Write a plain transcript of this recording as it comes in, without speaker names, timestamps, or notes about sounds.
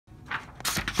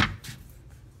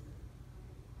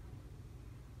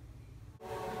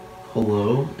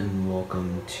Hello and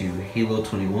welcome to Halo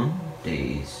 21,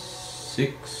 day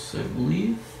 6, I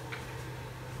believe.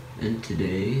 And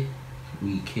today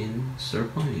we can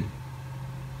start playing.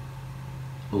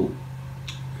 Oh.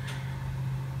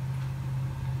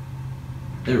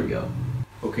 There we go.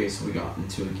 Okay, so we got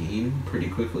into a game pretty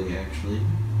quickly actually.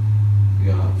 We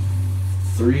got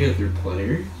 3 other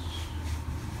players.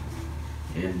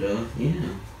 And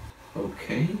yeah.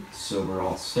 Okay, so we're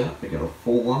all set. We got a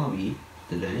full lobby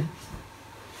today.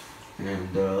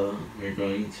 And we're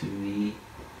going to be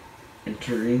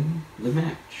entering the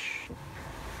match.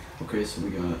 Okay, so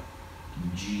we got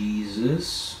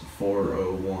Jesus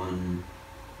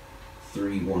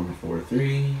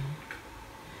 4013143,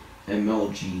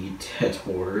 MLG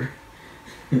Tetor,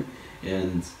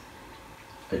 and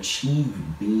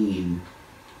Achieve Bean.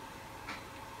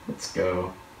 Let's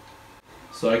go.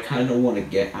 So I kind of want to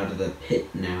get out of the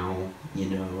pit now, you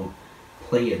know,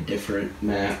 play a different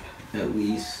map at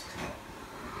least,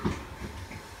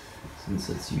 since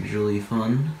it's usually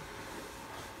fun.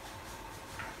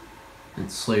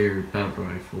 It's Slayer battle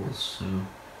rifles, so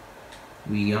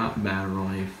we got battle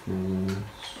rifles.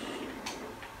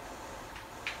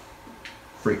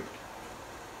 Freak.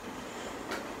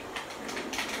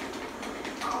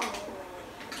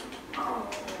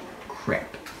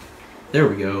 Crap. There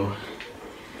we go.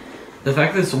 The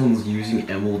fact that someone's using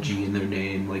MLG in their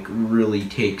name, like, really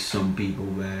takes some people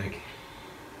back.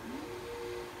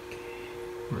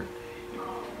 Okay.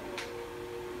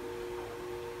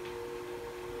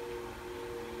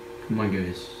 Come on,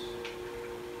 guys.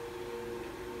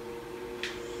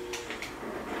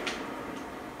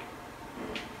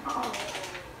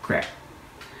 Crap.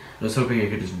 I was hoping I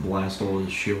could just blast all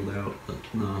his shield out, but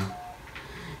no.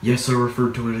 Yes, I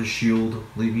referred to it as shield.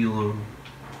 Leave me alone.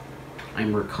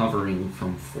 I'm recovering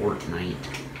from Fortnite.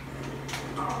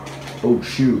 Oh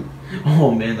shoot.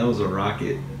 Oh man, that was a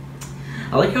rocket.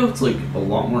 I like how it's like a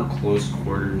lot more close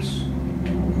quarters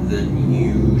than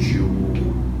usual.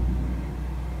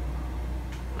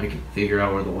 I can figure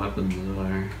out where the weapons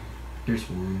are. Here's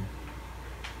one.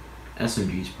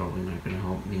 SMG's probably not gonna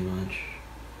help me much.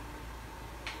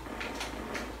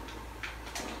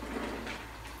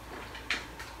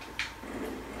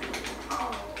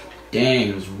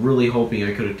 Dang, I was really hoping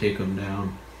I could have taken him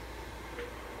down.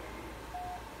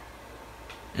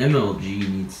 MLG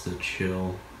needs to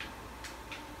chill.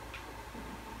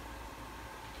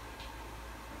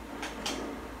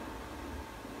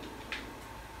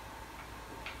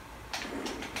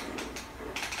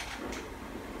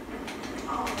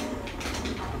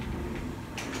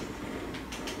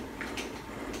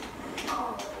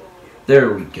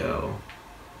 There we go.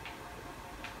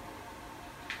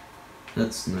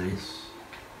 That's nice.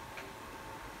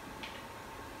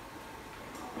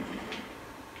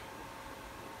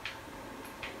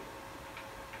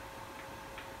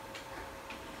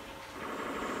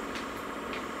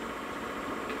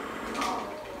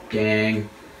 Dang. I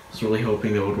was really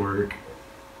hoping that would work.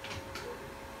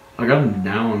 I got him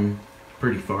down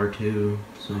pretty far too,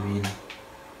 so I mean...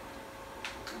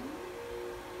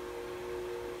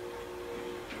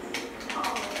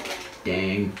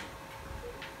 Dang.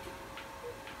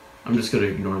 I'm just gonna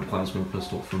ignore the plasma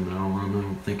pistol from now on. I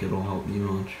don't think it'll help me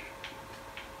much.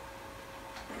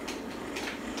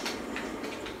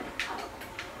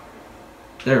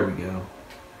 There we go.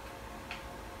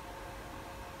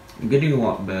 I'm getting a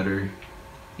lot better.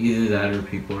 Either that or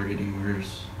people are getting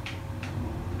worse.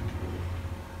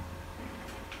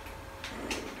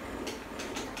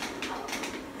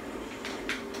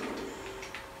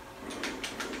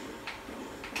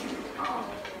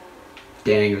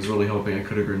 Dang, I was really hoping I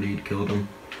could have grenade killed him.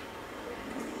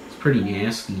 It's pretty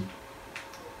nasty.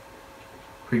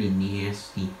 Pretty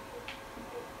nasty.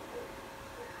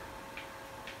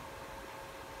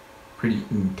 Pretty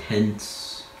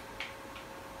intense.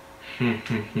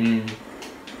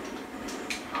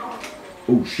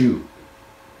 Oh shoot.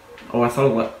 Oh, I thought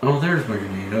I left. Oh, there's my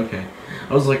grenade. Okay.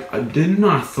 I was like, I did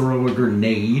not throw a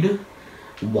grenade.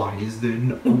 Why is there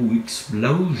no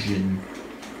explosion?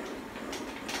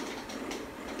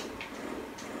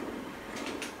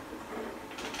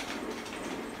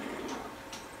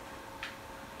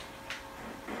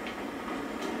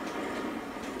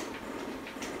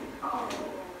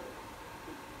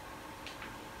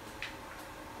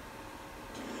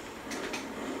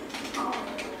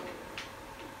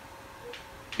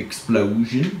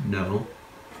 Explosion? No.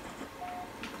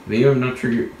 Maybe I'm not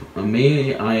trigger.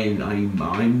 Maybe I'm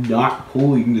not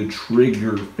pulling the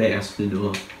trigger fast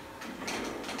enough.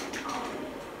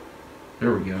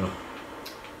 There we go.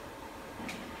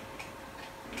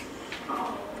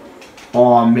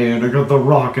 Aw man, I got the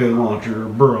rocket launcher,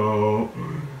 bro.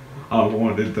 I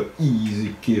wanted the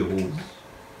easy kills.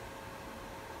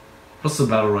 Plus the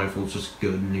battle rifle is just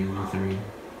good in Halo 3.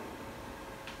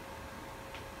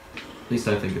 At least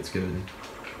I think it's good.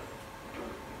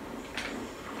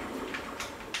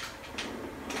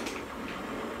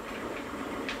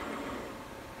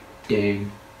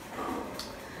 Dang.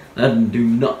 That didn't do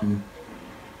nothing.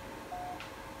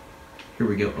 Here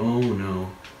we go. Oh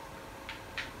no.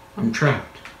 I'm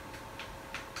trapped.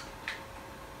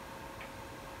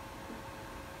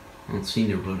 I don't see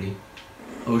nobody.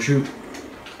 Oh shoot.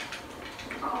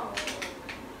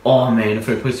 Oh man, if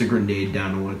I placed a grenade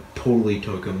down, I would have totally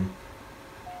took him.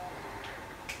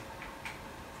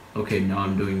 Okay, now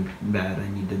I'm doing bad. I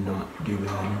need to not do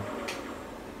bad.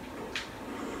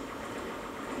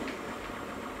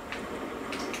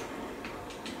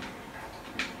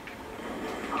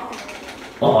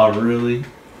 Oh, really?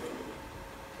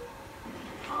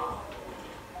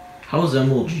 How is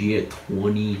MLG at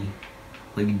 20?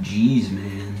 Like, jeez,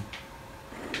 man.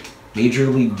 Major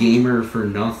League Gamer for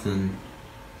nothing.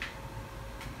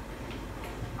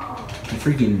 I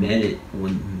freaking met it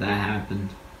when that happened.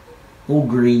 Old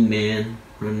green man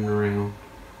running around.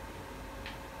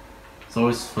 It's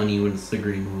always funny when it's the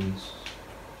green ones.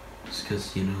 Just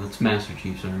because, you know, it's Master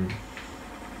Chief's army.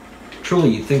 Truly,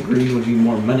 you'd think green would be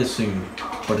more menacing,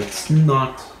 but it's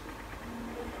not.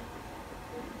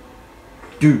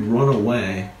 Dude, run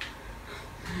away.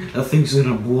 That thing's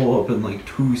gonna blow up in like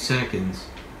 2 seconds.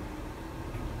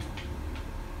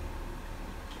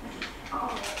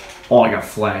 Oh, I got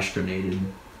flash grenaded.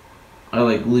 I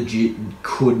like legit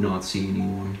could not see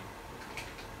anyone.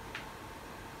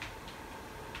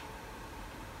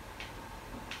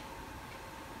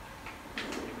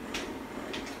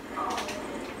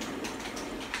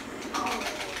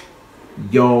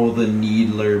 Yo, the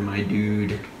Needler, my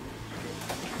dude.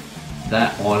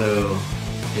 That auto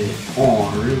hit.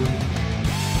 Oh, really?